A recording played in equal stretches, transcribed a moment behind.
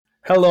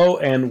Hello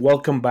and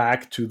welcome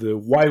back to the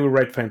Why We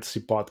Write Fantasy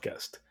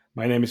podcast.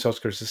 My name is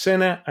Oscar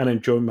Ceceña and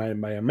I'm joined by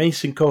my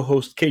amazing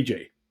co-host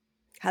KJ.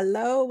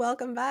 Hello,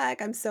 welcome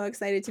back. I'm so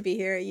excited to be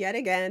here yet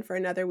again for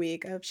another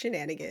week of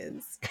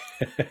shenanigans.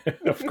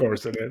 Of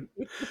course it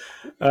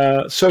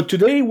is. So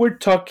today we're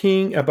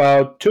talking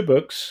about two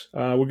books.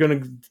 We're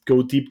going to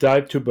go deep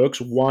dive two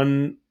books.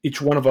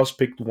 Each one of us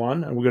picked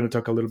one, and we're going to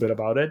talk a little bit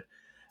about it.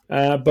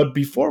 But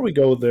before we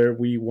go there,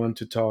 we want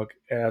to talk,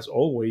 as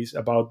always,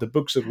 about the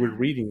books that we're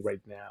reading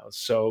right now.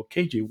 So,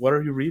 KJ, what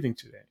are you reading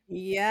today?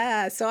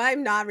 Yeah, so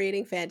I'm not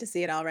reading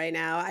fantasy at all right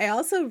now. I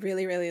also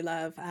really, really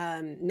love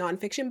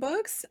nonfiction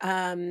books.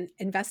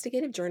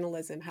 Investigative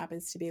journalism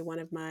happens to be one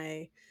of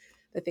the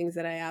things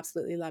that I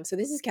absolutely love. So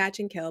this is Catch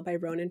and Kill by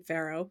Ronan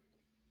Farrow.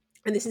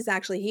 And this is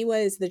actually, he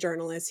was the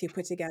journalist who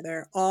put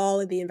together all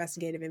of the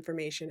investigative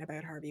information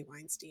about Harvey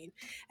Weinstein.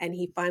 And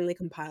he finally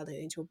compiled it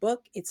into a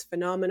book. It's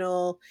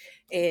phenomenal.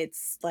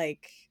 It's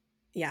like,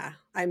 yeah,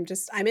 I'm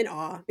in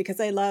awe because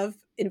I love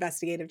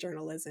investigative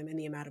journalism and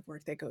the amount of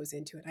work that goes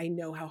into it. I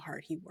know how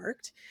hard he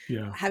worked.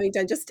 Yeah, Having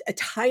done just a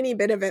tiny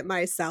bit of it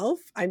myself,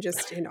 I'm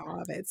just in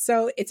awe of it.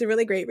 So it's a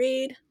really great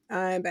read.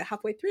 I'm about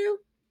halfway through,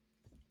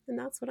 and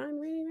that's what I'm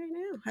reading right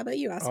now. How about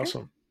you, Oscar?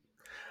 awesome.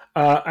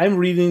 I'm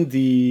reading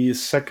the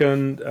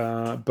second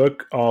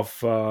book of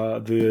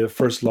the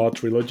First Law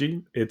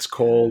trilogy. It's Uh,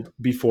 called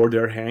Before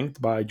They're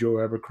Hanged by Joe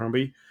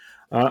Abercrombie.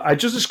 I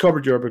just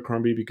discovered Joe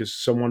Abercrombie because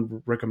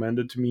someone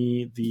recommended to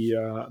me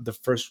the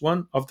first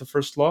one of the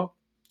First Law,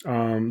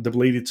 The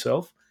Blade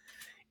itself,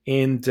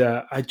 and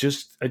I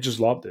just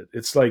loved it.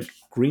 It's like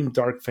green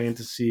dark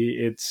fantasy.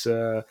 It's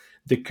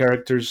the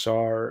characters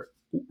are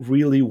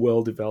really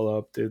well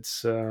developed. It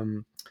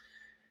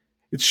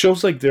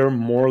shows like they're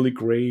morally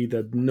gray,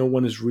 that no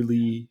one is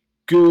really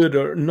good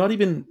or not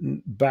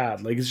even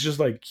bad, like it's just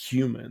like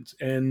humans,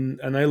 and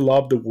I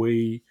love the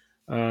way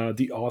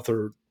the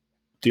author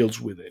deals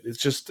with it. It's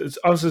just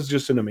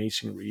an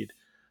amazing read.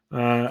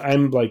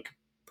 I'm like,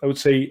 I would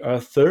say a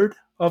third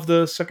of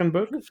the second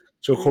book,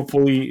 so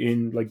hopefully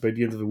in like by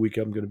the end of the week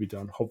I'm going to be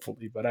done,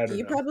 hopefully, but I don't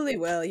You know. probably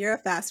will. You're a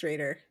fast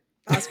reader.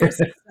 Oscar's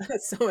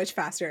so much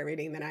faster at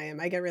reading than I am.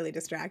 I get really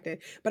distracted.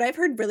 But I've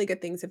heard really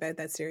good things about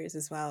that series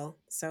as well.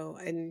 So,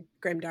 and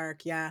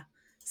Grimdark, yeah.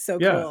 So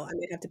Yeah, cool. I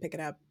might have to pick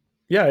it up.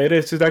 yeah, it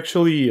is. It's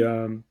actually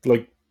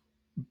like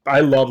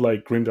I love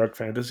like grimdark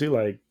fantasy,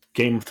 like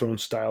Game of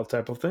Thrones style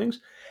type of things,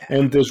 Yeah.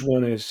 and this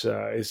one is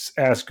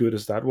as good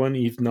as that one,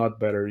 if not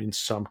better in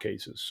some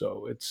cases.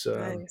 So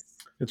Nice.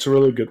 it's a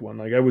really good one.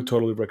 Like I would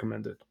totally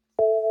recommend it.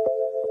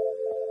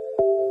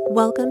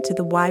 Welcome to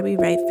the Why We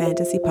Write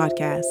Fantasy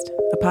podcast,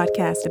 a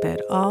podcast about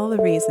all the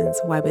reasons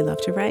why we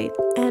love to write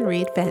and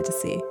read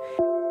fantasy.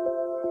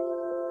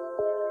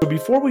 So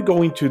before we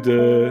go into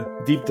the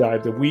deep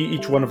dive that we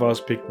each one of us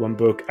picked one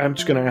book, I'm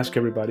just gonna ask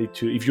everybody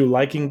to, if you're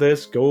liking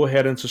this, go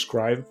ahead and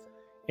subscribe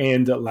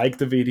and like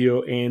the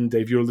video. And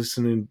if you're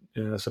listening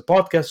as a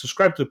podcast,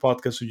 subscribe to the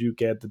podcast so you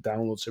get the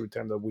downloads every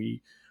time that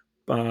we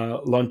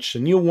launch a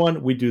new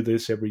one. We do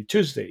this every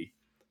Tuesday.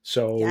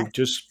 So Yes.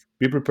 just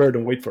be prepared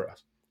and wait for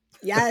us.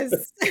 Yes.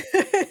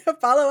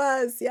 Follow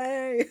us.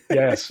 Yay.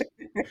 Yes.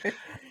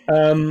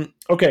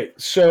 Okay,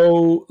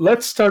 so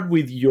let's start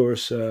with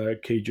yours,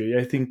 KJ.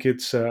 I think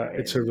it's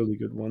a really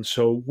good one.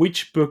 So,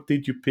 which book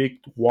did you pick?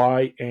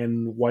 Why,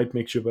 and why it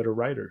makes you a better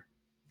writer?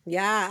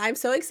 Yeah, I'm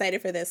so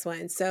excited for this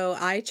one. So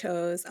I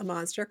chose A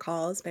Monster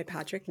Calls by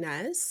Patrick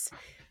Ness.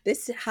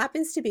 This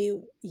happens to be,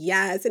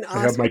 yes, and I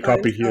have Oscar my got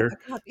copy himself a here.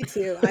 copy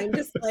too. I'm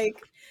just like,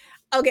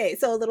 okay,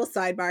 so a little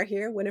sidebar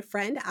here. When a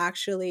friend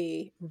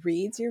actually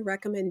reads your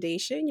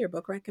recommendation, your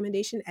book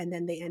recommendation, and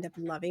then they end up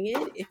loving it,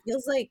 it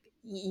feels like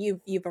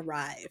you've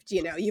arrived,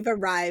 you've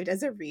arrived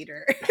as a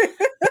reader.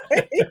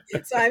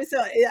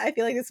 I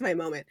feel like this is my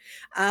moment.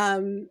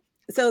 Um,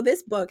 so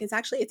this book, it's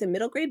a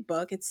middle grade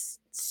book. It's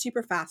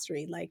super fast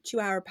read, like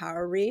 2 hour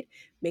power read.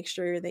 Make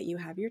sure that you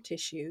have your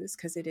tissues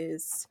because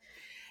it's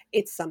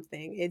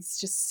something. It's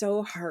just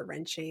so heart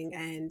wrenching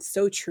and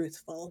so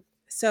truthful.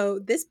 So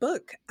this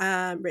book,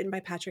 written by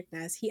Patrick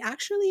Ness,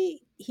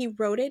 he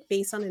wrote it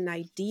based on an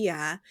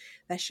idea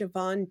that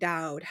Siobhan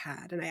Dowd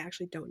had, and I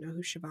actually don't know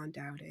who Siobhan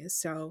Dowd is.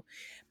 So,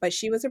 but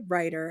she was a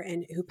writer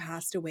and who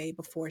passed away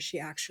before she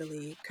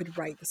actually could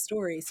write the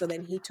story. So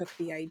then he took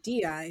the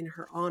idea in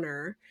her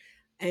honor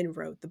and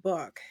wrote the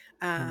book.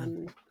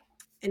 Mm.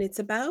 And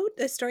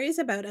the story is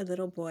about a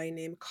little boy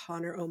named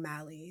Connor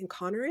O'Malley. And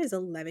Connor is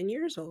 11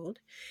 years old.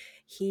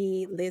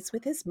 He lives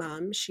with his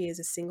mom. She is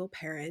a single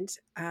parent,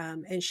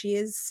 and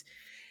she's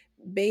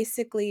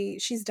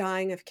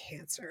dying of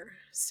cancer.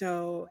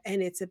 So,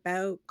 and it's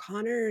about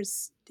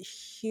Connor's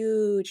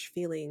huge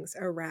feelings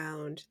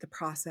around the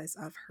process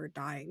of her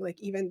dying. Like,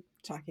 even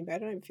talking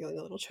about it, I'm feeling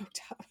a little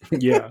choked up.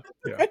 Yeah,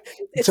 yeah.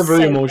 It's a It's very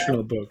so good.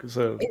 emotional book.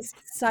 So It's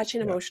such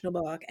an yeah. emotional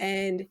book,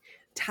 and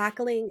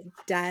tackling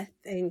death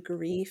and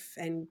grief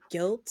and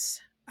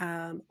guilt,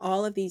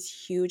 all of these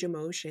huge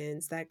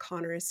emotions that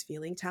Connor is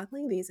feeling,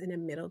 tackling these in a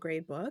middle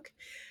grade book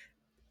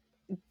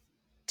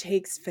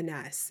takes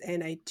finesse.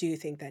 And I do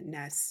think that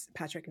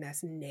Patrick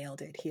Ness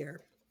nailed it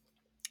here.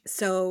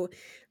 So,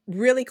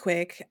 really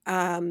quick,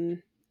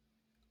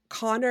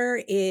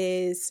 Connor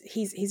is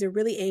he's a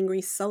really angry,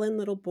 sullen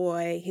little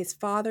boy. His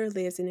father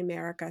lives in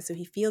America, so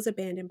he feels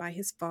abandoned by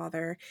his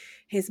father.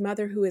 His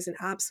mother, who is an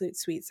absolute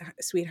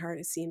sweetheart,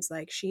 it seems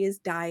like she is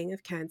dying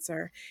of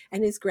cancer,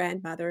 and his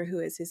grandmother, who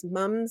is his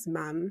mom's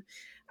mom,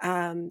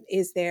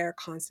 is there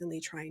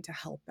constantly trying to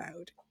help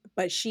out.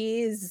 But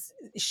she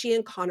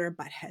and Connor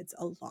butt heads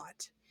a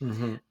lot.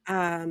 Hmm.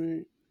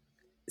 Um,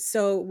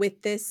 so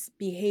with this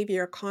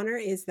behavior, Connor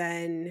is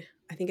then,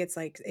 I think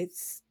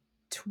it's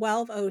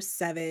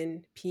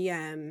 12:07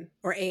 p.m.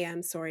 or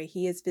a.m., sorry,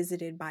 he is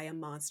visited by a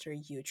monster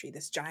yew tree,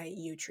 this giant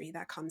yew tree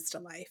that comes to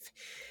life.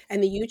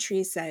 And the yew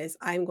tree says,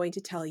 "I'm going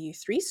to tell you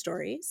 3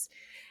 stories,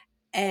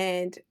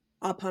 and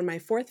upon my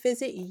 4th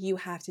visit, you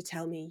have to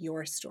tell me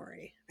your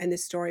story, and the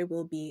story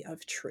will be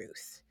of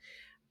truth."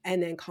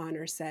 And then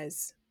Connor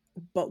says,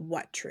 "But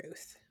what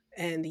truth?"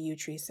 And the yew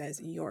tree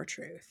says, "Your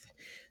truth."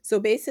 So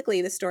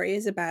basically, the story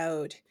is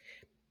about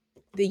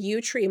the yew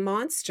tree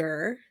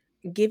monster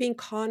giving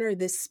Connor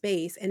this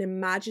space, an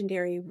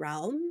imaginary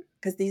realm,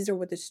 because these are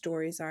what the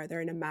stories are. They're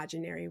an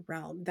imaginary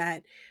realm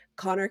that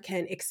Connor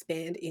can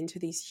expand into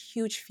these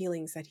huge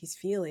feelings that he's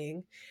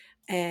feeling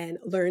and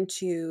learn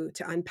to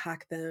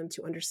unpack them,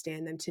 to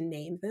understand them, to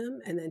name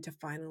them, and then to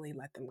finally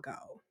let them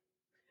go.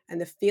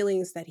 And the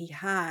feelings that he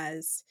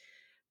has,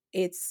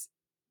 it's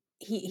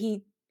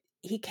he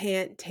he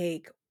can't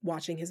take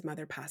watching his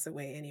mother pass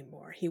away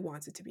anymore. He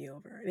wants it to be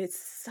over. And it's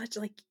such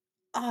like,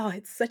 oh,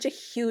 it's such a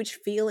huge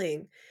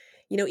feeling.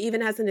 You know,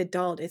 even as an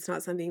adult, it's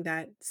not something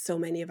that so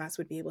many of us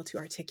would be able to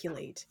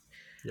articulate.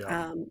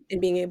 Yeah.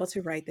 And being able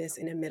to write this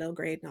in a middle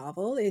grade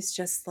novel is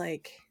just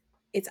like,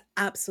 it's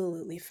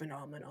absolutely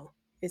phenomenal.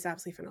 It's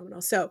absolutely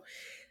phenomenal. So,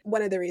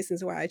 one of the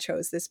reasons why I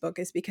chose this book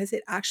is because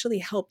it actually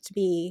helped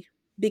me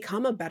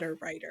become a better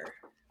writer.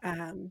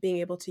 Being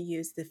able to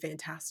use the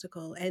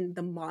fantastical and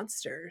the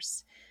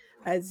monsters,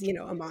 as you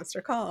know, a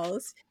monster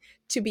calls,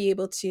 to be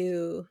able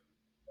to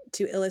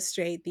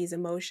illustrate these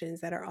emotions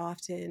that are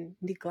often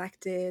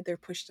neglected, they're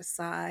pushed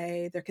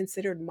aside, they're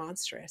considered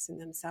monstrous in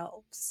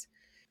themselves.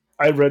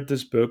 I read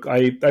this book.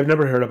 I've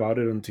never heard about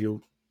it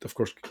until, of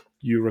course,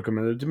 you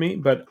recommended it to me.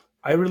 But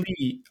I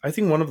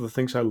think one of the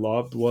things I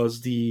loved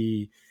was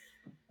the,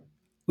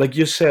 like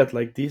you said,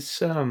 like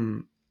this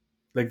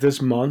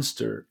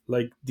monster,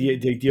 like Mhm.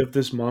 the idea of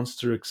this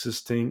monster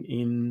existing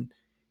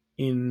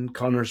in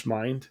Connor's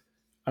mind.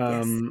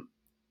 Yes. Um,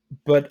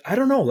 but I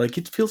don't know, like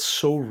it feels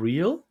so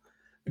real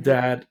Mhm.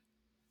 that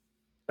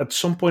at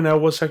some point I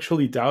was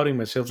actually doubting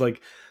myself,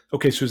 like,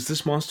 okay, so is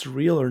this monster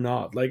real or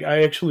not? Like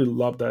I actually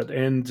love that,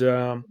 and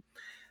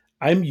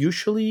I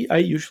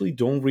usually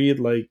don't read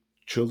like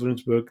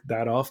children's book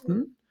that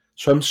often,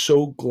 so I'm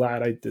so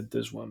glad I did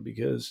this one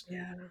because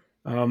Yeah.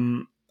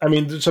 I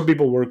mean, some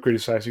people were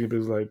criticizing it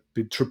because like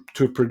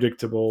too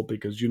predictable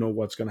because you know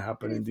what's going to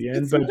happen in the end,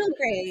 It's but middle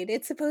grade.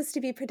 It's supposed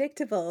to be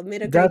predictable.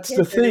 Middle grade that's the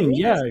kids are thing.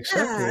 reading Yeah, it. Yeah.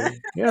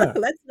 exactly. Yeah,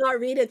 Let's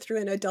not read it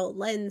through an adult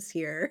lens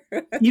here.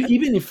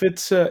 even if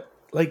it's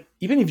like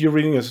even if you're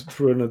reading it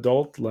through an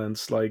adult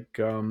lens, like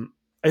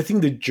I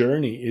think the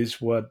journey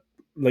is what,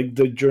 like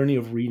the journey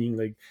of reading,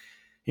 like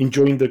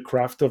enjoying the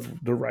craft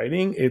of the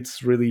writing,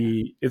 it's Yeah.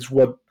 really it's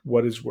what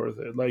is worth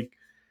it. Like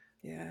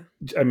Yeah.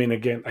 I mean,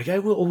 again, like I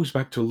will always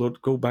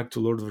go back to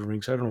Lord of the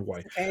Rings. I don't know why,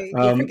 It's okay. Be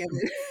um, forgiven.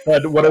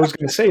 but what I was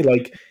going to say,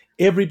 like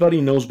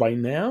everybody knows by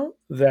now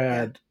Yeah.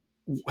 that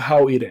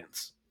how it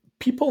ends.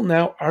 People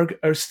now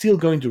are still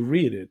going to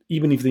read it,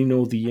 even if they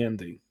know the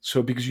ending.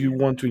 So because you Yeah.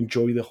 want to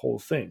enjoy the whole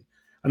thing,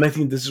 and I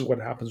think this is what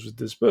happens with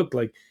this book.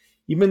 Like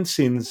even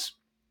since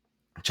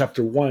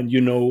chapter one,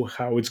 you know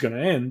how it's going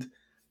to end.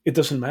 It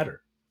doesn't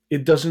matter.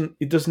 It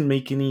doesn't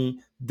make any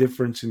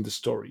difference in the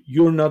story.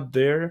 You're not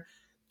there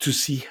to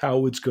see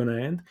how it's going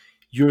to end.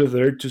 You're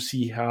there to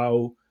see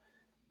how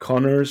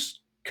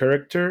Connor's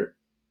character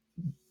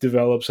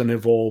develops and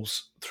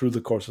evolves through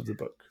the course of the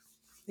book.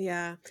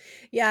 Yeah.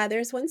 Yeah,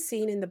 there's one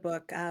scene in the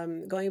book,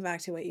 going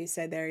back to what you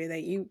said there,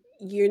 that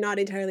you're not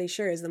entirely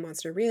sure, is the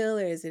monster real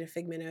or is it a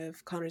figment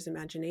of Connor's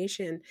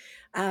imagination?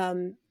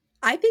 Um,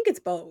 I think it's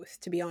both,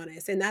 to be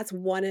honest. And that's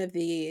one of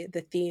the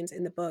themes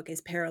in the book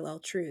is parallel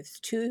truths.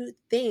 Two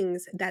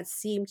things that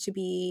seem to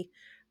be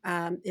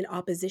in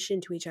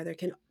opposition to each other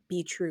can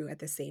be true at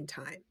the same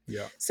time.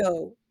 Yeah.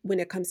 So when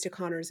it comes to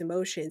Connor's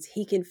emotions,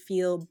 he can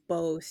feel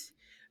both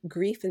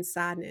grief and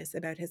sadness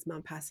about his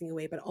mom passing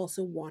away, but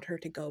also want her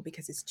to go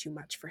because it's too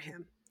much for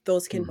him.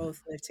 Those can Mhm.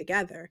 both live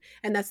together.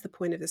 And that's the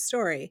point of the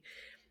story.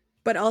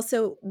 But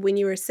also, when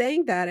you were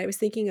saying that, I was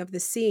thinking of the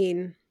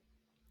scene.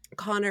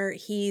 Connor,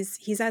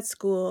 he's at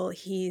school,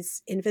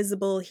 he's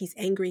invisible, he's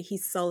angry,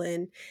 he's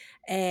sullen,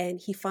 and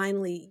he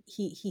finally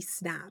he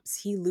snaps.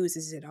 He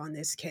loses it on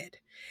this kid.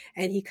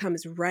 And he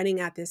comes running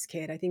at this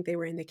kid. I think they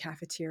were in the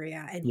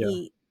cafeteria, and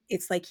Yeah.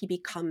 it's like he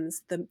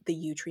becomes the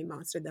yew tree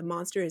monster. The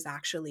monster is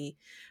actually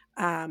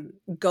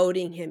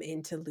goading him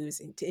into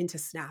into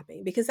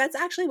snapping, because that's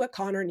actually what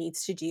Connor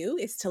needs to do,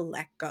 is to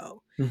let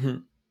go. Hmm.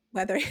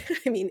 Whether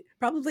I mean,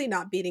 probably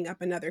not beating up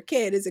another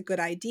kid is a good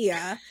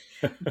idea,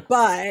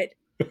 but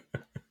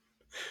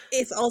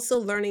It's also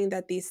learning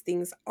that these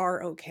things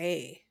are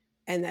okay,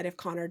 and that if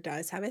Connor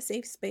does have a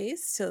safe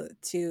space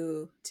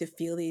to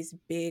feel these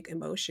big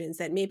emotions,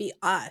 that maybe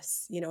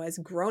us, as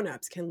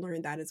grown-ups can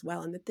learn that as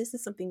well, and that this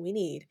is something we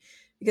need,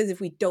 because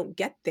if we don't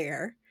get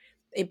there,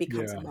 it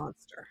becomes a Yeah,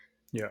 monster,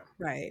 yeah,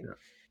 right? yeah.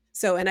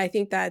 So, and I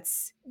think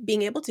that's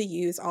being able to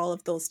use all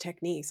of those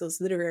techniques,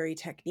 those literary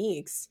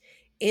techniques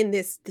in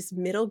this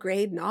middle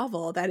grade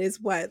novel that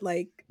is what,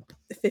 like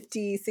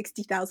 50,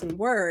 60,000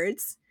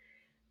 words,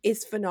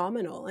 is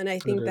phenomenal. And I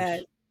It think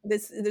that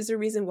is. there's a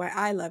reason why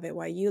I love it,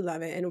 why you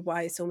love it, and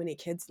why so many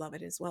kids love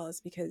it as well,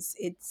 is because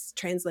it's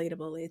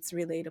translatable, it's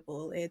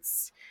relatable,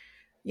 it's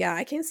yeah,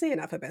 I can't say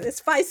enough about it. It's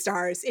 5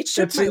 stars. It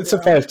shook my It's a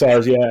world. 5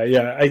 stars. Yeah,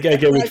 yeah. I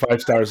get with Like,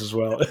 5 stars as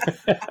well.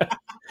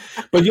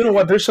 But you know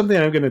what? There's something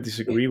I'm going to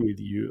disagree with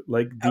you.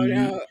 Like oh the,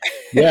 no.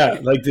 yeah,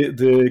 like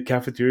the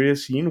cafeteria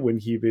scene when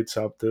he beats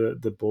up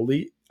the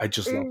bully. I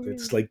just loved it.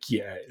 It's Mm. like,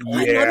 yeah, Oh,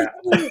 I love yeah. it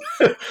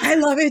too. I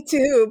love it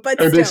too, but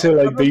And they still, say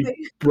like they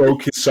probably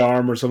broke his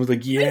arm or something.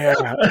 Like, I yeah,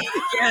 know.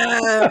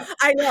 Yeah,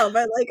 I know,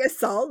 but, like,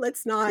 assault,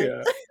 let's not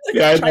yeah,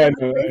 yeah. let's try I not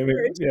know. to I know.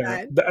 encourage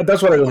Yeah, that.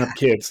 that's what I But don't yeah, have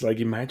kids. Like,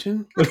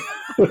 imagine.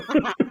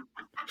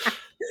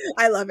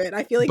 I love it.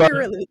 I feel like But you're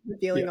really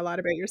feeling yeah, a lot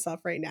about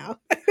yourself right now.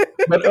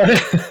 but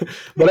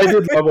but I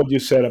did love what you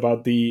said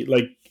about the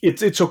like.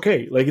 It's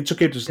okay. Like it's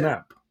okay to Yeah,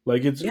 snap.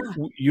 Like it's yeah.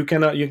 you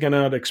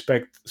cannot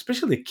expect,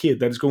 especially a kid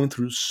that is going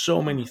through so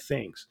Oh many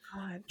things.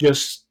 god.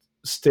 Just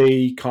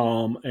stay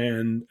calm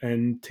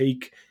and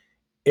take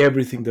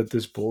everything that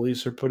these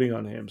bullies are putting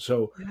on him.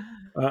 So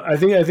Yeah, I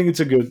think it's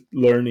a good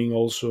learning.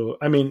 Also,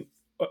 I mean,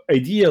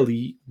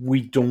 ideally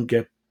we don't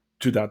get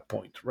to that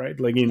point, right?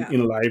 Like yeah.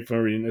 in life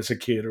or in as a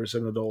kid or as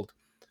an adult.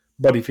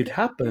 But if it Me too.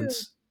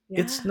 happens,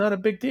 it's Yeah. not a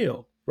big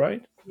deal,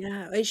 right?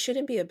 Yeah, it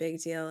shouldn't be a big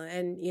deal.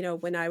 And,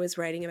 when I was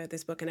writing about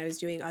this book and I was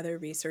doing other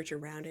research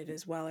around it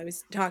as well, I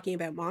was talking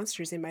about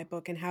monsters in my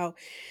book and how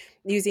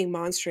using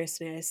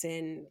monstrousness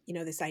and,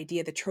 this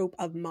idea, the trope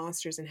of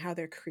monsters and how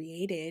they're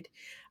created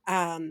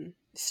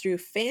through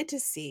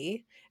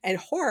fantasy and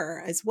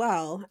horror as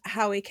well,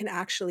 how it can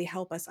actually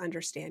help us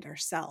understand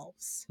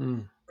ourselves.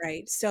 Mm,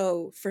 Right.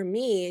 So for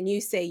me, and you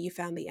say you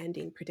found the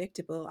ending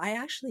predictable, I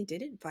actually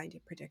didn't find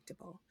it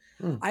predictable.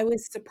 mm. I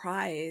was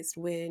surprised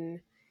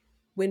when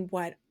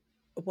I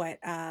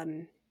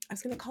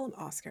was gonna call him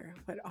Oscar,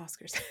 but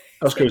Oscar's his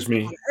Oscar is name's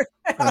me.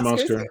 Connor. I'm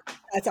Oscar's Oscar. here.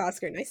 That's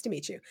Oscar, nice to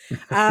meet you.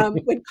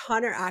 When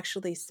Connor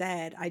actually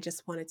said, "I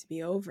just want it to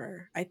be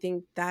over," I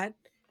think that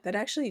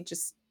actually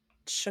just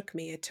shook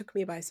me. It took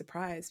me by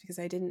surprise because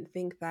I didn't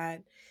think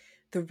that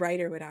the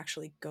writer would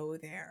actually go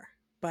there.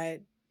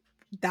 But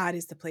that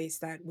is the place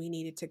that we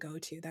needed to go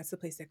to. That's the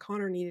place that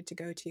Connor needed to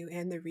go to,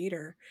 and the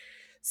reader.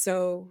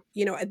 So,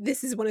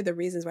 this is one of the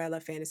reasons why I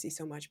love fantasy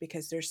so much,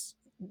 because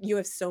you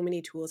have so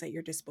many tools at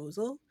your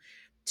disposal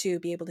to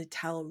be able to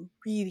tell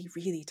really,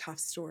 really tough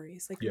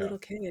stories, like a Yeah, little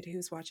kid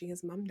who's watching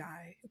his mom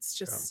die. It's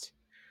yeah. just, It's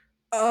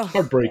oh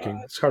heartbreaking.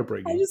 god, It's I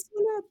heartbreaking. just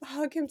want to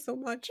hug him so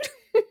much.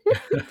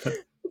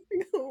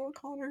 Oh,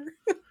 Connor.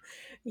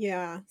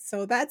 Yeah,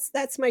 so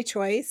that's my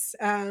choice.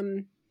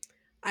 I'm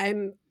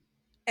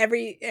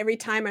every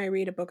time I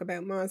read a book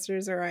about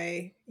monsters, or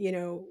I,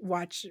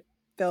 watch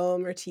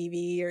film or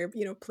TV,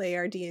 or, play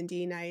our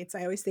D&D nights,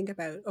 I always think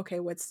about, okay,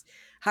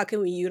 how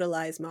can we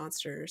utilize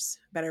monsters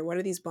better? What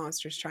are these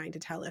monsters trying to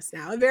tell us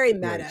now? Very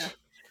meta, Right.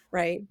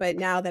 right? But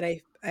now that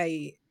I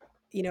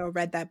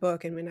read that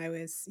book, and when I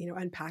was,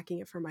 unpacking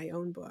it for my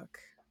own book,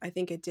 I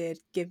think it did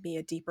give me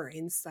a deeper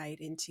insight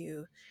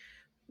into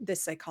the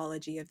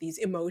psychology of these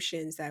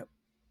emotions that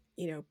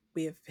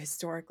we have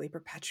historically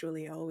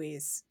perpetually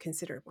always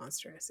considered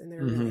monstrous, and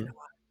they're really Hmm. not.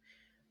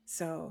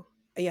 So,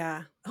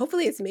 yeah,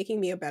 hopefully it's making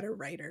me a better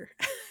writer.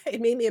 It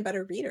made me a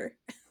better reader.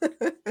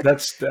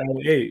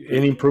 Hey,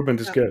 any improvement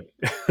is Yeah, good.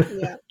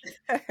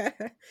 yeah.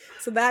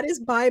 So that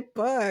is my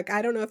book.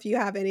 I don't know if you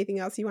have anything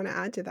else you wanna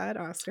add to that,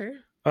 Oscar?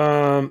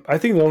 I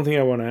think the only thing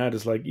I want to add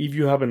is like if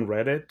you haven't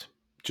read it,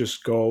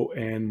 just go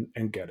and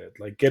get it.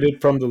 Like get it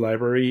from the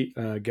library,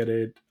 get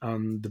it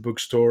on the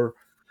bookstore.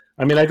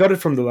 I mean, I got it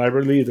from the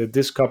library.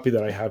 This copy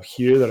that I have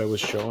here that I was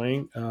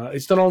showing,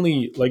 it's not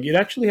only like it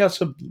actually has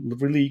some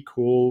really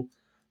cool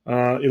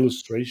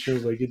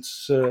illustrations. Like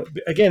it's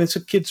again, it's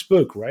a kid's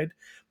book, right?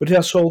 But it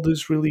has all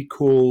this really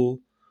cool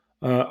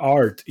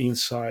art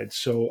inside.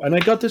 So, and I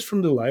got this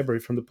from the library,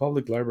 from the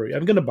public library.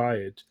 I'm gonna buy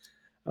it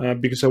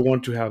because I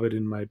want to have it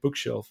in my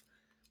bookshelf.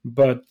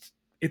 But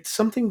it's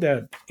something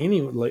that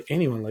anyone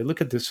like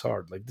look at this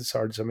art. Like this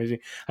art is amazing.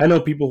 I know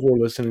people who are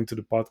listening to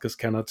the podcast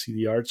cannot see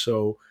the art,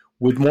 so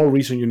with more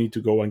reason you need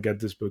to go and get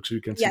this book so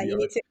you can see Yeah, the you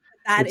need art. to get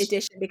that It's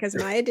edition, because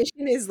my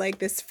edition is like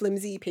this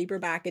flimsy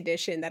paperback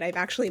edition that I've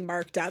actually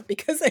marked up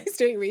because I was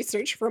doing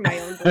research for my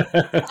own book.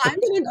 So I'm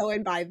gonna go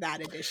and buy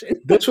that edition.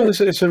 this one is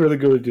it's a really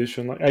good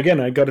edition. Like, again,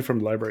 I got it from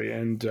the library,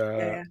 Yeah,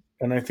 yeah,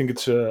 and I think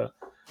it's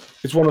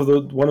one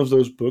of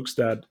those books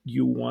that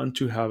you want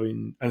to have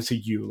in. I say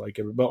you like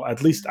well,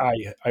 at least I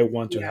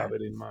want to yeah. have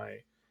it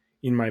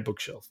in my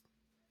bookshelf.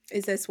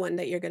 Is this one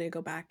that you're gonna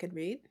go back and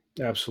read?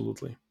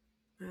 Absolutely.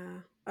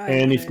 I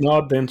And love if it.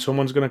 not, then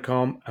someone's gonna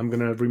come. I'm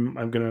gonna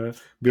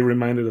be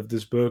reminded of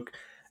this book.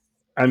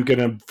 I'm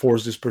gonna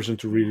force this person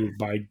to read it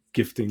by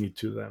gifting it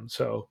to them.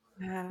 So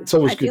Yeah. it's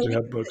always I good feel to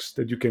like have books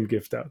that you can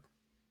gift out.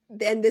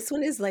 then this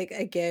one is like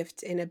a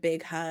gift and a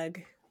big hug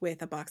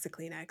with a box of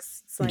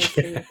Kleenex. It's like,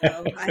 here you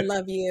Yeah, go. I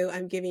love you.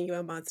 I'm giving you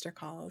a monster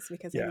calls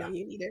because I know yeah,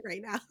 you need it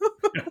right now.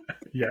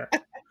 yeah.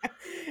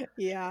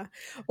 Yeah.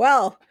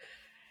 Well,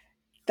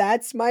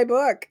 that's my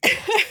book.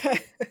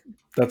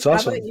 That's How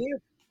about awesome. you?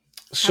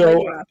 How about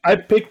So you, I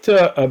Oscar? picked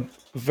a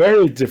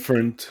very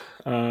different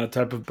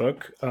type of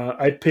book.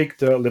 I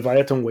picked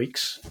Leviathan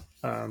Wakes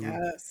over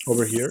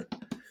Yes. here,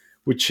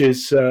 which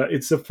is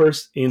it's the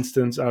first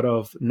instance out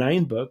of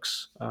 9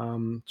 books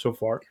so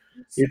far.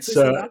 It's Who's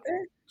the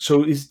author?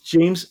 so it's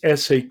James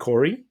S. A.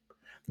 Corey,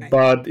 Right.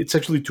 but it's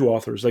actually 2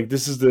 authors. Like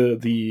this is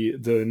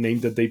the name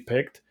that they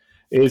picked.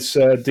 It's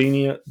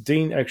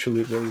Dane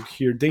actually they're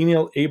here.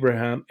 Daniel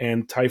Abraham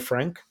and Ty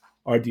Frank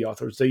are the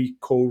authors. They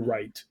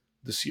co-write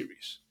the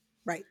series,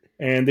 Right.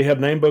 and they have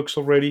 9 books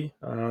already.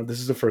 This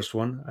is the first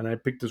one, and I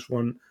picked this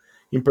one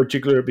in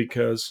particular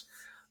because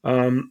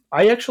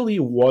I actually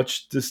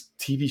watched this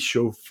TV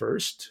show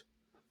first,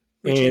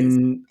 Which is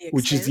and The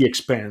which is The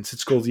Expanse. Expanse.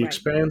 It's called The Right.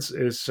 Expanse.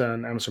 It's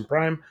on Amazon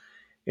Prime,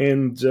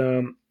 and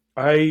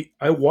I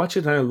watched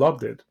it and I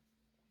loved it.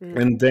 Mm.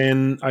 And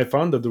then I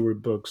found that there were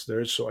books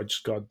there, so I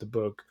just got the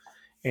book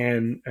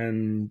and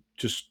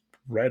just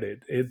read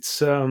it.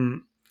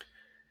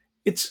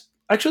 It's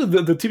actually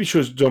the TV show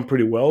is done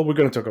pretty well. We're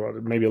going to talk about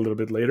it maybe a little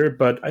bit later,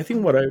 but I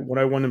think Mhm. what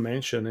I want to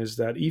mention is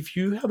that if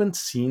you haven't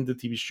seen the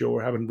TV show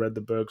or haven't read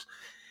the books,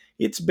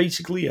 it's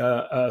basically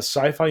a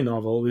sci-fi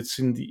novel. It's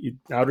in the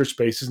outer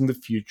spaces in the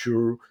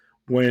future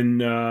when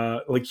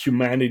like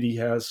humanity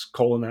has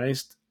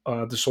colonized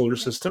the solar Right.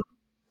 system,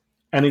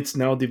 and it's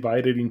now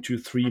divided into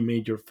 3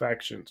 major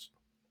factions.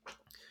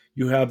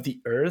 You have the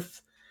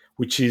Earth,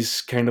 which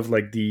is kind of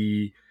like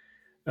the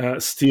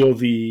still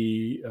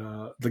the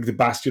like the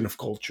bastion of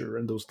culture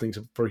and those things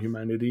for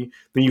humanity.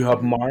 Then you have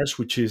Mhm. Mars,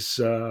 which is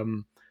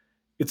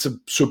it's a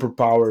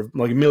superpower,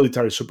 like a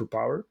military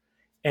superpower,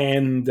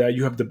 and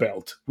you have the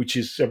Belt, which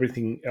is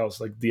everything else,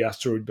 like the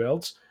asteroid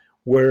belts,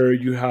 where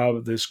you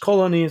have these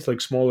colonies,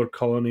 like smaller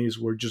colonies,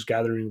 where just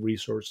gathering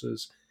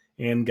resources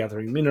and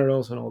gathering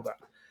minerals and all that.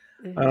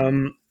 Mhm.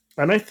 Um,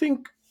 and I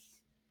think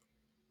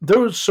there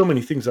were so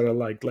many things that I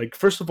liked. Like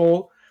first of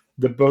all,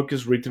 the book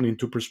is written in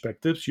 2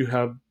 perspectives. You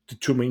have the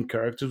 2 main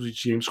characters, which is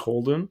James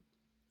Holden,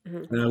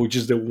 Mhm. which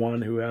is the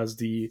one who has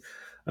the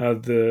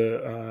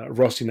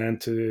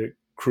Rocinante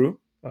crew,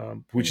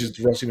 which is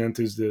Mhm. Rocinante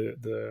is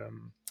the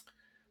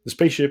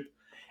spaceship,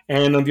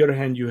 and on the other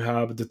hand, you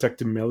have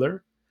Detective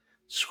Miller,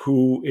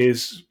 who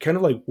is kind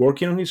of like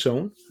working on his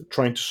own,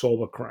 trying to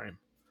solve a crime.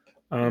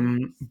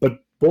 Mhm.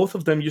 But both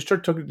of them, you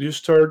start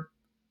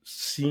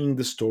seeing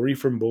the story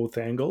from both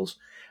angles,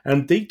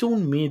 and they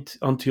don't meet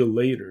until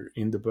later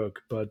in the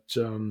book. But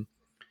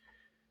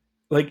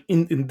like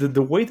in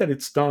the way that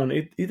it's done,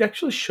 it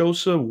actually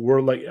shows a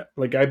world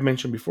like I've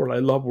mentioned before. I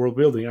love world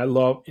building. I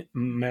love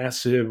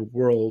massive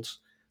worlds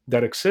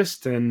that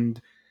exist, and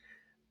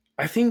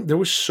I think there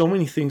were so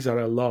many things that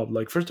I love.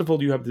 Like first of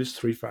all, you have these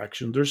 3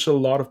 factions. There's a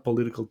lot of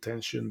political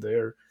tension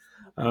there.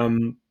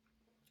 Um,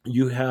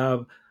 you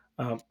have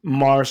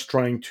Mars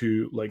trying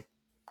to like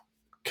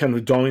kind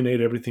of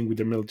dominate everything with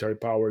their military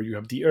power. You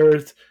have the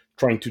Earth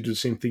trying to do the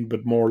same thing,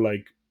 but more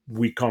like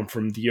we come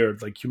from the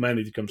Earth, like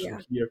humanity comes from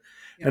Yeah. here.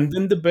 Yeah. And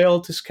then the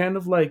Belt is kind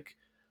of like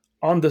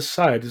on the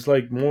side. It's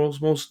like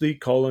mostly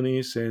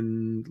colonies,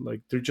 and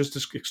like they're just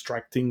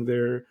extracting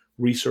their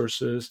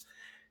resources.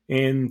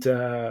 And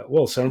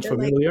well, sounds They're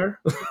like familiar.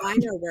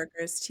 minor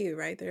workers too,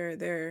 right?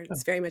 They're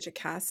it's very much a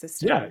caste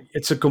Yeah, system.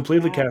 it's a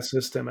completely Yeah. caste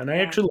system, and I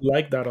Yeah. actually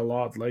like that a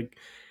lot. Like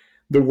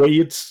the way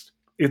it's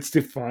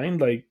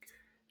defined, like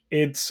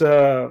it's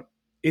uh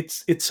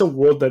it's a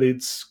world that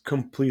it's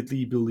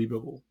completely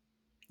believable.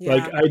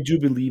 Like Yeah. I do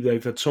believe that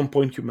if at some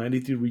point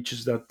humanity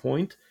reaches that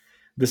point,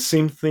 the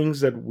same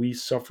things that we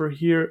suffer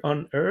here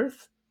on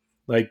Earth,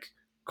 like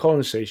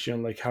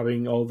colonization, like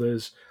having all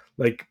this,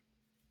 like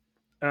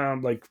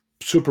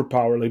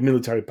superpower, like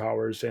military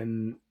powers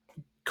and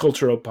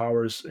cultural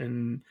powers,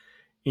 and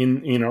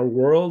in our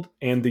world,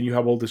 and then you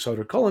have all these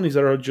other colonies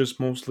that are just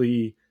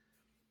mostly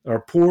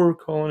are poor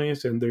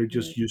colonies, and they're Mhm.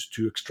 just used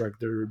to extract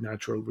their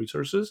natural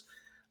resources.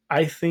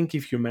 I think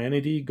if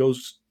humanity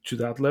goes to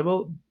that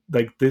level,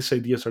 like these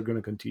ideas are going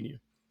to continue,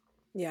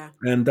 Yeah.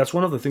 and that's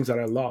one of the things that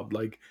I love.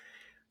 Like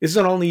it's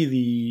not only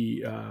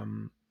the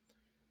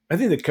I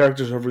think the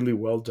characters are really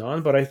well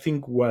done, but I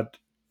think what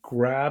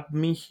grabbed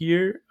me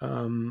here,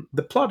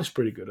 the plot is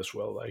pretty good as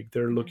well. Like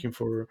they're Mhm. looking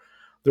for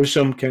there's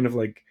some kind of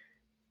like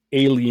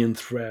alien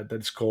threat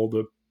that's called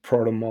a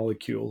proto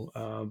molecule,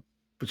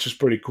 which is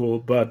pretty cool.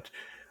 But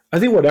I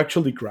think what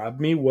actually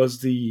grabbed me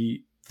was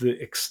the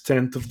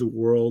extent of the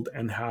world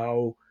and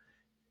how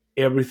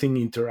everything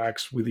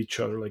interacts with each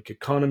other, like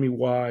economy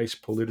wise,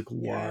 political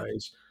Yeah.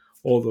 wise,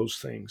 all those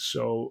things.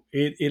 So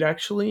it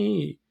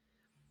actually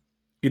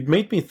it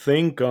made me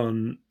think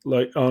on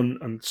like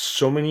on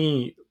so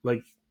many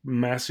like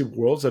massive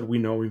worlds that we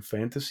know in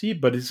fantasy,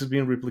 but this is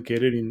being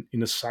replicated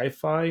in a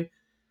sci-fi,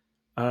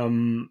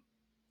 um,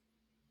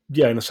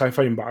 yeah, in a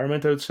sci-fi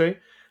environment, I would say,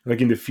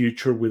 like in the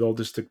future with all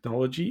this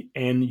technology,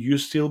 and you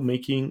still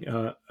making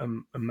a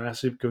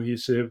massive,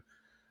 cohesive,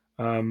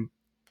 um,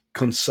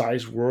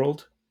 concise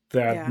world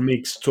that Yeah.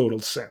 makes total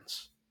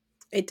sense.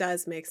 It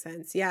does make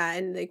sense. Yeah,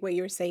 and like what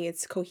you were saying,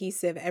 it's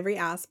cohesive, every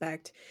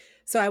aspect.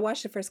 So I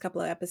watched the first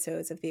couple of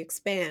episodes of The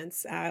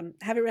Expanse.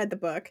 Haven't read the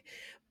book,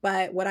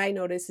 but what I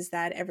noticed is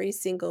that every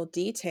single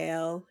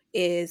detail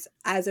is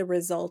as a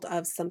result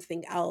of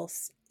something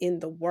else in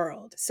the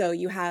world. So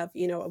you have,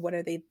 what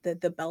are they? The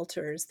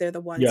belters. They're the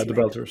ones Yeah, who the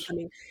end up Belters,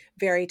 becoming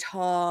very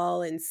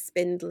tall and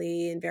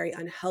spindly and very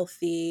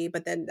unhealthy.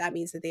 But then that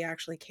means that they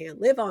actually can't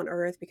live on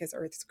Earth because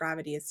Earth's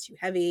gravity is too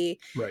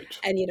heavy. right?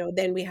 And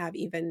then we have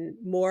even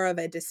more of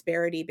a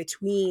disparity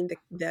between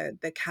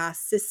the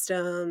caste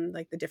system,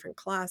 like the different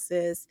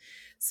classes.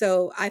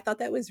 So I thought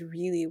that was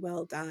really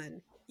well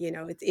done.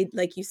 It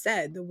like you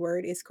said, the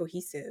word is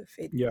cohesive.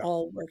 It Yeah.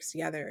 all works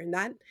together, and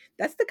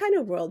that's the kind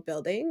of world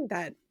building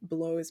that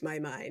blows my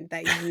mind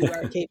that you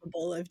are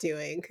capable of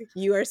doing.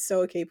 You are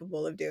so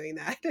capable of doing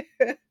that.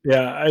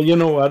 Yeah, you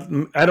know what?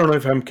 I don't know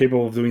if I'm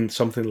capable of doing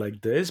something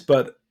like this,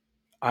 but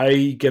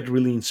I get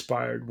really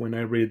inspired when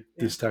I read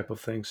Yeah. this type of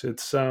things.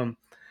 It's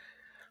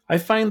I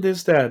find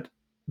this that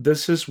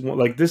this is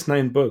like this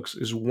 9 books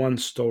is one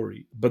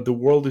story, but the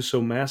world is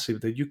so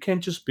massive that you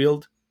can't just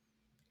build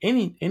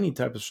any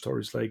type of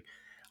stories. Like,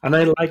 and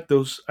I Yeah. like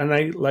those, and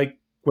I like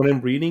when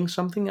I'm reading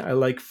something, I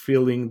like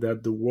feeling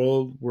that the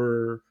world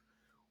where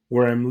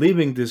I'm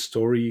living this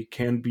story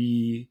can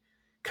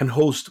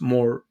host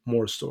more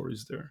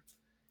stories there.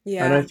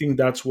 And I Yeah. think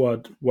that's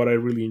what I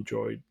really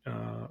enjoyed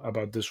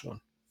about this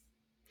one.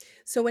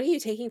 So what are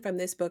you taking from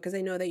this book? Because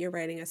I know that you're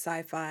writing a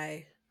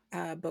sci-fi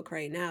book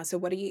right now. So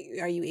what are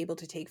you able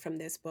to take from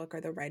this book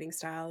or the writing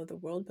style or the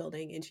world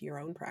building into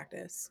your own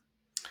practice?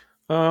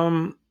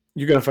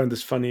 You're gonna find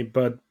this funny,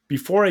 but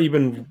before I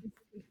even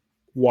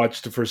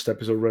watched the first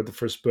episode, read the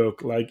first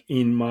book, like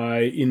in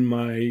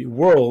my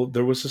world,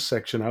 there was a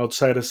section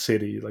outside a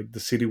city. Like the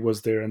city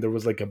was there, and there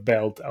was like a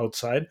belt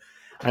outside,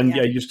 and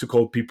Yeah. I used to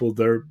call people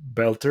there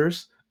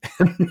belters.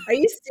 Are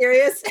you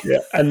serious? Yeah,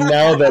 and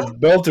now that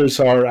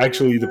belters are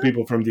actually the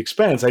people from the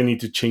Expanse, I need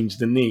to change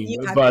the name.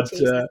 You have to But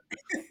change it's that.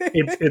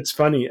 it's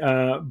funny.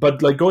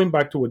 But like going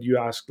back to what you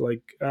asked,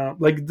 like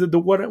the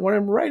what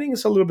I'm writing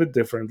is a little bit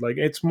different. Like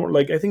it's more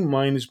like I think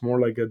mine is more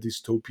like a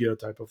dystopia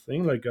type of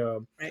thing, like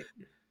a Right.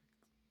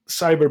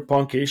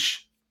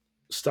 cyberpunkish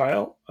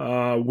style.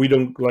 We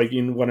don't like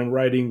in what I'm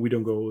writing. We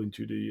don't go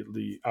into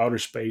the outer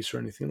space or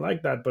anything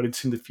like that. But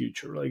it's in the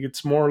future. Like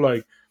it's more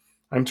like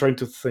I'm trying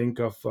to think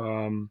of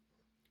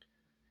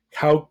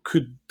how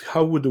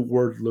would the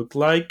world look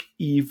like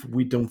if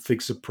we don't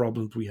fix the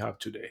problems we have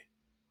today.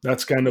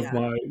 That's kind of Yeah.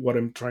 my what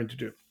I'm trying to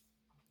do.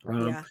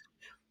 Um, Yeah.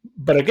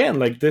 but again,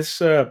 like this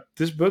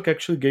book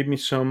actually gave me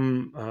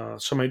some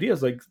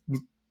ideas. Like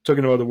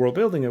talking about the world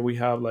building that we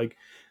have, like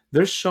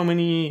there's so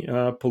many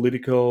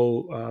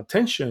political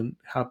tension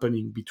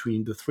happening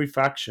between the 3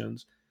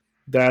 factions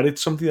that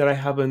it's something that I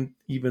haven't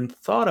even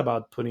thought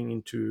about putting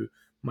into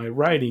my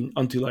writing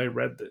until I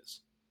read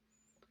this.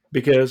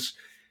 Because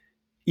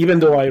even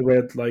though I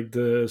read like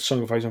the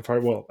Song of Ice and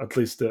Fire, well, at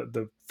least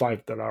the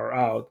 5 that are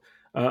out,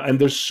 and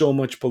there's so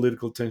much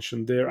political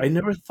tension there, I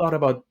never thought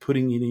about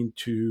putting it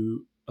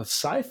into a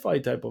sci-fi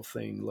type of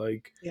thing.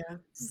 Like, Yeah.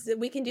 So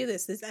we can do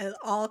this. There's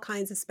all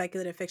kinds of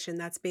speculative fiction.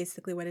 That's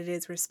basically what it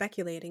is. We're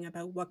speculating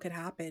about what could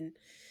happen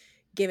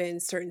given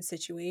certain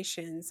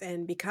situations.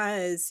 And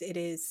because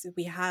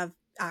we have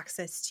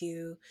access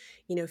to,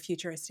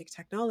 futuristic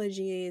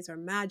technologies or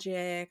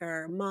magic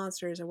or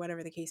monsters or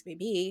whatever the case may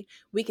be,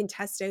 we can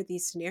test out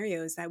these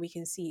scenarios that we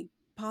can see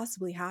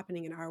possibly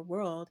happening in our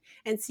world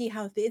and see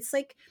how it's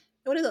like,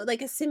 what is it,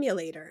 like a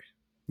simulator.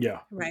 yeah,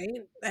 Right.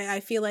 I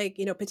feel like,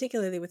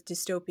 particularly with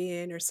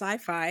dystopian or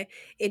sci-fi,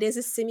 it is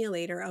a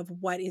simulator of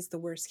what is the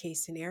worst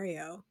case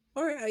scenario.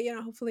 Or,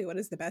 hopefully what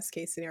is the best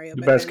case scenario.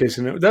 the But best then case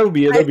scenario that would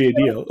be I that'd be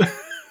feel ideal.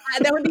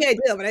 that would be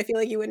ideal, but I feel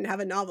like you wouldn't have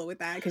a novel with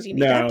that because you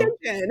need to have No,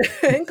 tension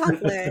and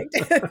conflict.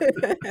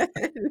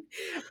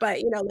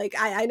 But, like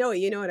I know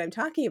you know what I'm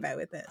talking about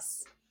with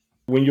this.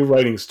 when you're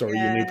writing a story,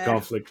 you need Yeah.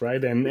 conflict,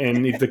 right? And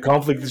if the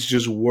conflict is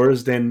just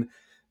worse, then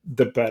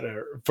the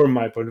better, from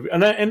my point of view.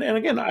 And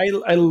again,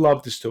 I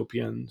love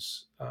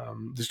dystopians,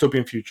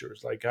 dystopian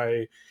futures. Like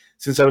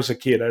since I was a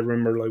kid, I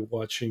remember like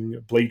watching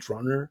Blade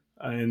Runner,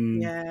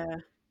 Yeah.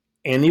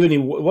 and even it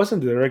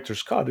wasn't the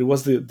director's cut. It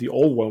was the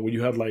old one where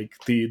you had like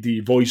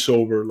the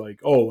voiceover, like,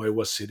 "Oh, I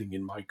was sitting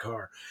in my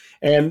car,"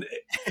 and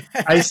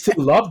I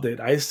still loved it.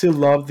 I still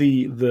love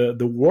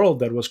the world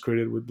that was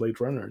created with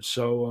Blade Runner.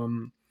 So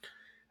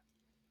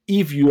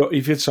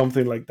if it's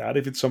something like that,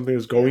 if it's something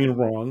that's Yeah. going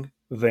wrong,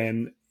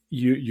 then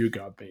you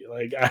got me.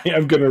 Like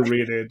I'm gonna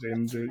read it,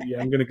 and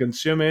yeah, I'm gonna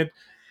consume it,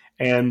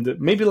 and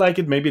maybe like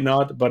it, maybe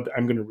not, but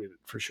I'm gonna read it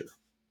for sure.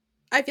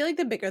 I feel like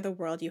the bigger the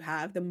world you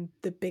have,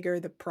 the bigger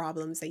the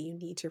problems that you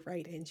need to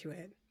write into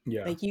it.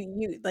 Yeah, Like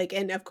you like,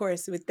 and of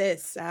course with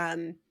this,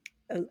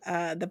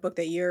 the book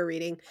that you're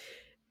reading,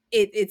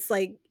 it's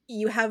like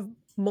you have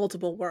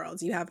multiple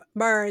worlds. You have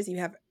Mars, you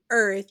have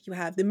Earth, you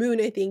have the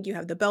moon, I think, you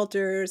have the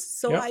Belters.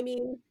 So Yeah. I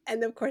mean,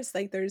 and of course,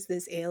 like there's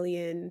this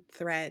alien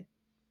threat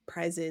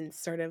presence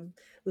sort of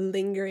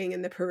lingering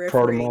in the periphery.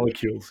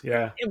 Proto-molecules.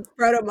 Yeah. And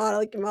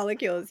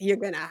molecules, you're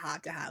gonna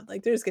have to have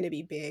like there's gonna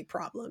be big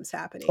problems Oh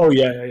happening.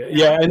 yeah, yeah, yeah. Yeah.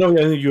 Yeah, I know. I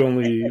know you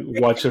only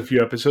watch a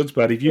few episodes,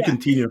 but if you Yeah.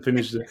 continue and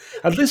finish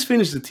at least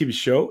finish the TV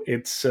show,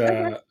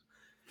 Okay.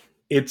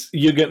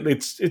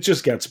 it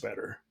just gets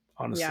better.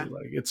 Honestly, Yeah.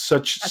 like it's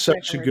That's what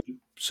I've heard.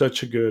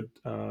 such a good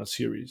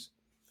series,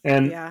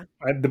 and Yeah.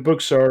 the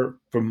books are,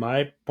 from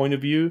my point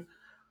of view,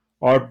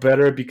 are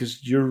better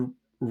because you're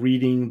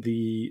reading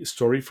the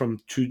story from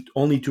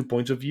only two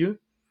points of view,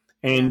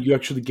 Yeah. and you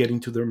actually get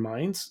into their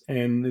minds,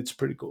 and it's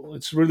pretty cool.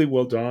 It's really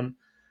well done.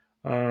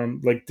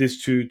 Like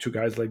these two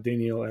guys, like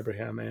Daniel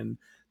Abraham and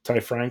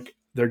Ty Frank,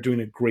 they're doing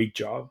a great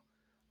job.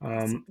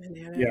 It's Um, yeah,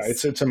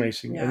 bananas. it's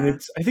amazing, and Yeah.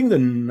 it's, I think,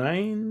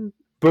 the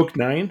book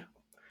nine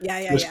Yeah,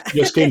 yeah,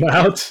 just came yeah.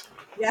 out.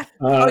 Yeah.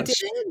 Oh, Uh, did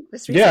it?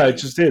 Just yeah, it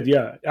recently? just did.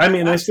 Yeah, I Oh,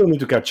 mean, I wow. still need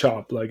to catch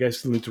up. Like, I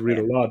still need to read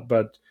Yeah. a lot,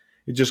 but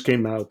it just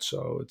came out,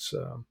 so it's.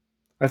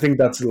 I think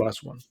that's the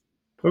last one.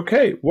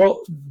 Okay,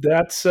 well,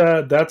 that's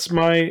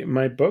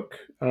my book.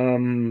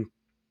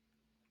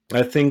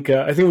 I think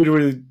we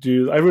really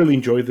do. I really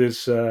enjoy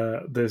this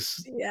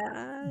deep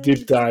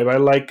Yes. dive. I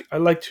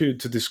like to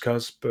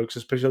discuss books,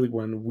 especially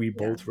when we Yeah.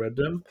 both read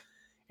them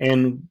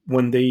and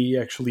when they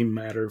actually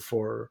matter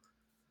for,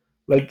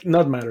 like,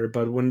 not matter,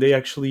 but when they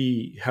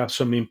actually have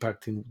some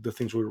impact in the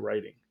things we're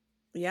writing.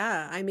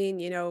 Yeah. I mean,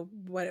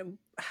 what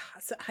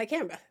so I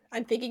can't remember.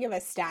 I'm thinking of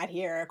a stat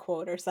here, a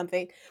quote or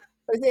something.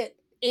 Was it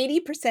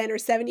 80% or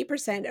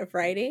 70% of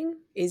writing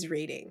is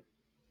reading?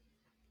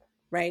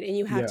 Right, and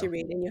you have Yeah, to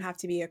read, and you have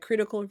to be a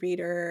critical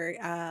reader,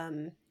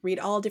 read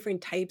all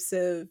different types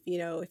of,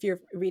 if you're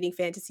reading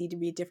fantasy, to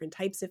read different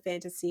types of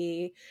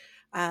fantasy,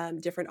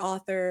 different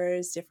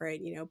authors,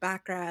 different,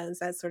 backgrounds,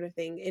 that sort of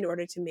thing, in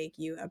order to make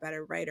you a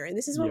better writer. And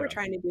this is what we're yeah,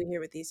 trying to do here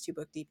with these two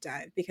book deep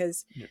dive,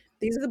 because yeah,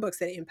 these are the books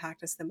that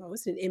impact us the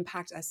most and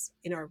impact us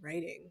in our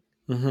writing,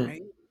 hmm,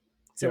 right?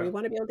 So we yeah,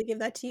 want to be able to give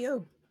that to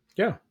you.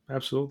 yeah.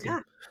 Absolutely.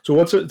 Yeah. So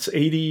what's it? It's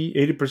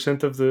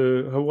 80% of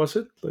the. How was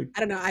it? Like, I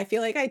don't know. I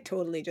feel like I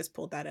totally just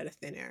pulled that out of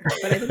thin air,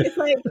 but I think it's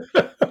like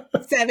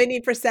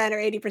 70%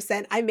 or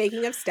 80%. I'm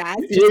making up stats.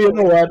 yeah, Just you go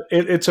know with what?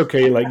 It's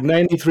okay. Like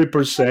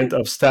 93%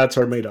 of stats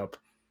are made up.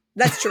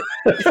 That's true.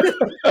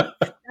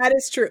 That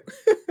is true.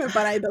 But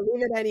I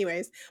believe it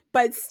anyways.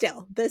 But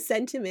still, the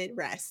sentiment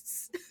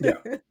rests. Yeah,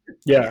 yeah,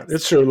 Yes.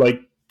 it's true.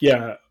 Like,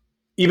 yeah,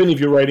 even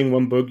if you're writing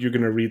one book, you're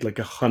gonna read like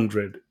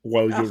 100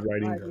 while Oh you're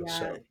writing god, those. yeah.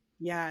 So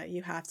Yeah,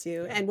 you have to.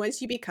 yeah, And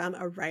once you become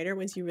a writer,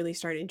 once you really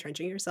start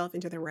entrenching yourself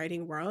into the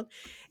writing world,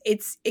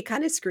 it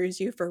kind of screws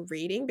you for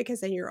reading,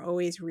 because then you're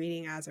always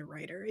reading as a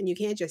writer, and you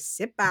can't just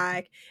sit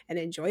back and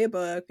enjoy a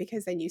book,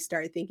 because then you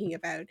start thinking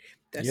about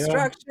the yeah,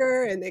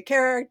 structure and the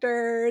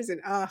characters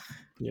and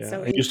yeah.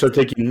 so And you start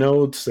it's taking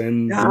notes,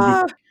 and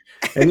ah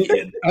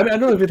I don't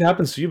know if it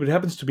happens to you, but it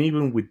happens to me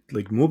even with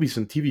like movies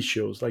and TV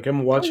shows. Like,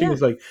 I'm oh watching, yeah.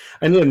 it's like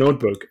I need a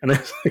notebook, and I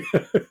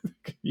like,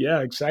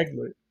 yeah,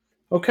 exactly.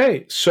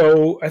 Okay,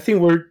 so I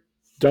think we're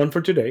done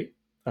for today.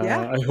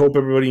 Yeah. I hope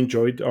everybody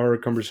enjoyed our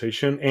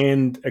conversation.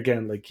 And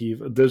again, like,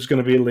 there's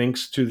going to be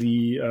links to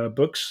the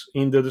books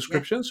in the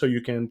description, Yes. so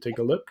you can take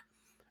a look.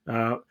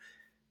 Uh,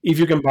 if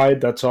you can buy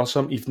it, that's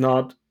awesome. If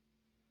not,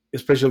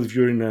 especially if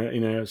you're in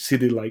a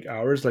city like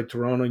ours, like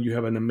Toronto, you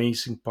have an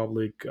amazing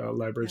public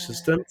library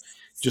system. Yes.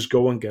 Just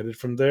go and get it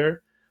from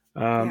there.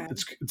 Yeah.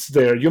 It's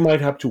there. You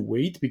might have to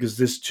wait because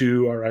these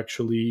two are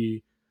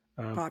actually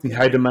in high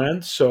Popular.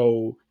 demand,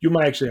 so you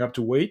might actually have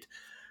to wait.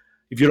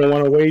 If you don't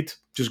want to wait,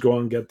 just go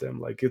and get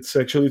them. Like, it's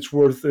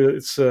worth it.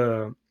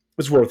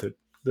 It's worth it.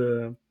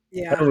 I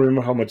Yeah. don't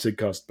remember how much they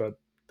cost, but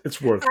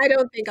it's worth it. I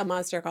don't think a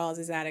Monster Calls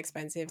is that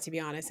expensive, to be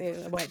honest.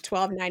 What,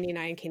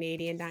 12.99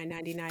 Canadian,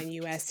 9.99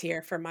 US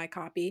here for my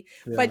copy.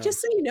 But Yeah.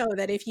 just so you know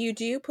that if you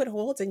do put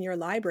holds in your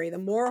library, the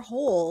more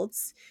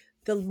holds,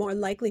 the more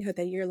likelihood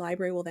that your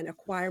library will then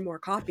acquire more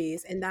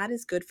copies, and that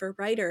is good for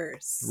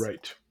writers.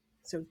 Right.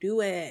 So do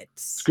it.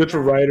 It's good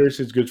for Yeah. writers.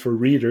 It's good for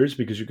readers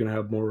because you can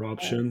have more Uh,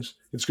 options.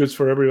 It's good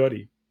for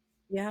everybody.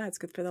 yeah, it's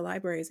good for the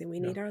libraries, and we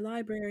Yeah, need our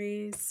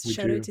libraries. we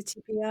Shout out do. to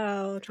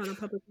TPL, Toronto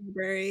Public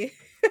Library.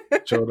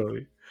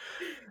 Totally.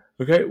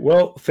 Okay.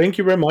 Well, thank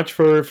you very much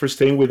for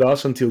staying with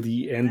us until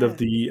the end of Yes.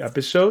 the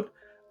episode.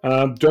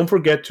 Don't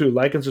forget to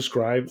like and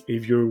subscribe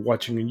if you're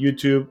watching on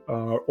YouTube,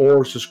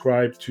 or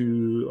subscribe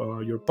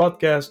to your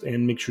podcast,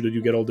 and make sure that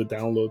you get all the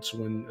downloads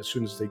as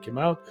soon as they come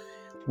out.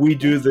 We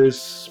do Yes.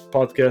 this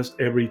podcast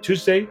every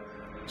Tuesday.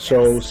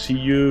 So Yes. see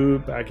you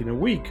back in a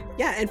week.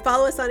 Yeah, and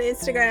follow us on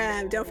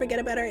Instagram. Don't forget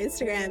about our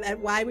Instagram at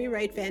Why We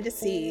Write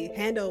Fantasy.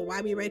 Handle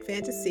Why We Write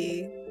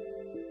Fantasy.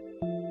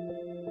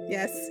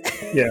 Yes.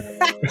 Yeah.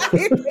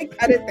 We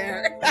cut it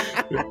there.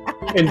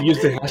 And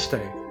use the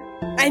hashtag.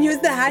 And use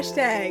the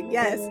hashtag,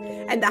 yes.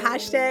 And the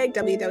hashtag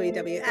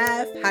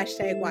WWWF,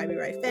 hashtag Why We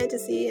Write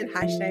Fantasy, and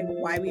hashtag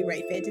Why We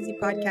Write Fantasy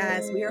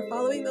Podcast. We are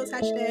following those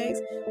hashtags.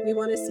 We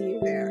want to see you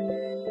there.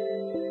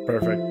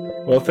 Perfect.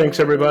 Well, thanks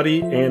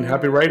everybody, and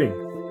happy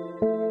writing.